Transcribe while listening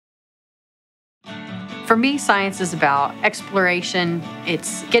For me, science is about exploration.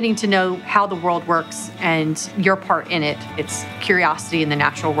 It's getting to know how the world works and your part in it. It's curiosity in the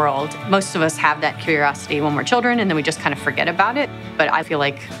natural world. Most of us have that curiosity when we're children, and then we just kind of forget about it. But I feel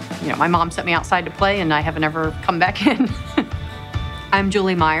like, my mom sent me outside to play, and I haven't ever come back in. I'm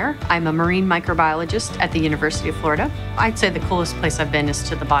Julie Meyer. I'm a marine microbiologist at the University of Florida. I'd say the coolest place I've been is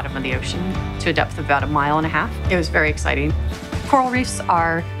to the bottom of the ocean, to a depth of about 1.5 miles. It was very exciting. Coral reefs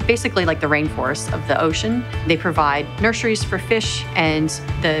are basically like the rainforest of the ocean. They provide nurseries for fish, and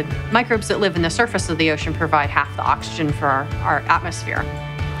the microbes that live in the surface of the ocean provide half the oxygen for our atmosphere.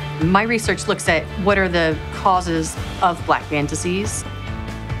 My research looks at what are the causes of black band disease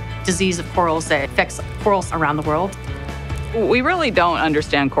of corals that affects corals around the world. We really don't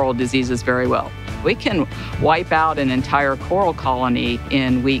understand coral diseases very well. We can wipe out an entire coral colony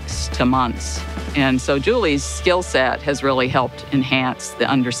in weeks to months. And so Julie's skill set has really helped enhance the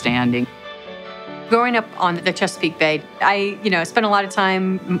understanding. Growing up on the Chesapeake Bay, I spent a lot of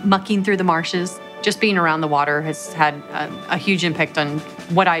time mucking through the marshes. Just being around the water has had a huge impact on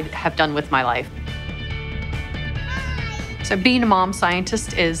what I have done with my life. So being a mom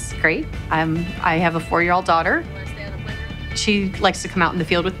scientist is great. I have a 4-year-old daughter. She likes to come out in the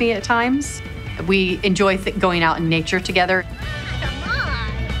field with me at times. We enjoy going out in nature together.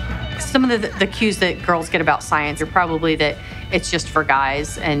 Some of the cues that girls get about science are probably that it's just for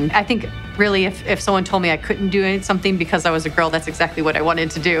guys. And I think really if someone told me I couldn't do something because I was a girl, that's exactly what I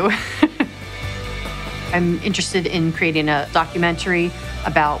wanted to do. I'm interested in creating a documentary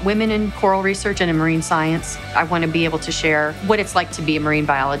about women in coral research and in marine science. I want to be able to share what it's like to be a marine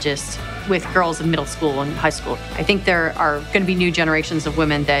biologist with girls in middle school and high school. I think there are going to be new generations of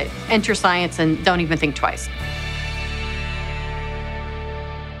women that enter science and don't even think twice.